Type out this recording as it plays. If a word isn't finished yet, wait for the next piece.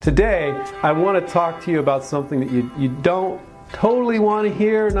Today, I want to talk to you about something that you don't totally want to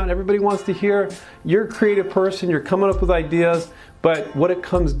hear, not everybody wants to hear. You're a creative person, you're coming up with ideas, but what it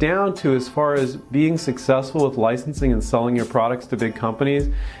comes down to as far as being successful with licensing and selling your products to big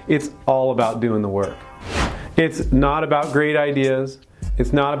companies, it's all about doing the work. It's not about great ideas,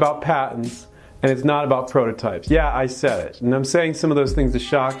 it's not about patents, and it's not about prototypes. Yeah, I said it, and I'm saying some of those things to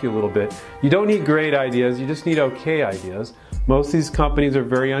shock you a little bit. You don't need great ideas, you just need okay ideas. Most of these companies are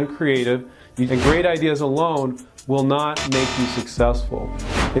very uncreative, and great ideas alone will not make you successful.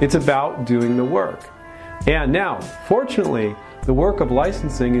 It's about doing the work. And now, fortunately, the work of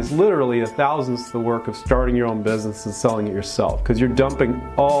licensing is literally 1,000th the work of starting your own business and selling it yourself, because you're dumping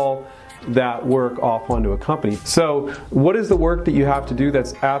all that work off onto a company. So what is the work that you have to do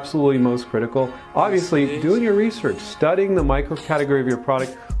that's absolutely most critical? Obviously, doing your research, studying the micro category of your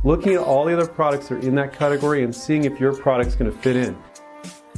product, looking at all the other products that are in that category and seeing if your product's going to fit in.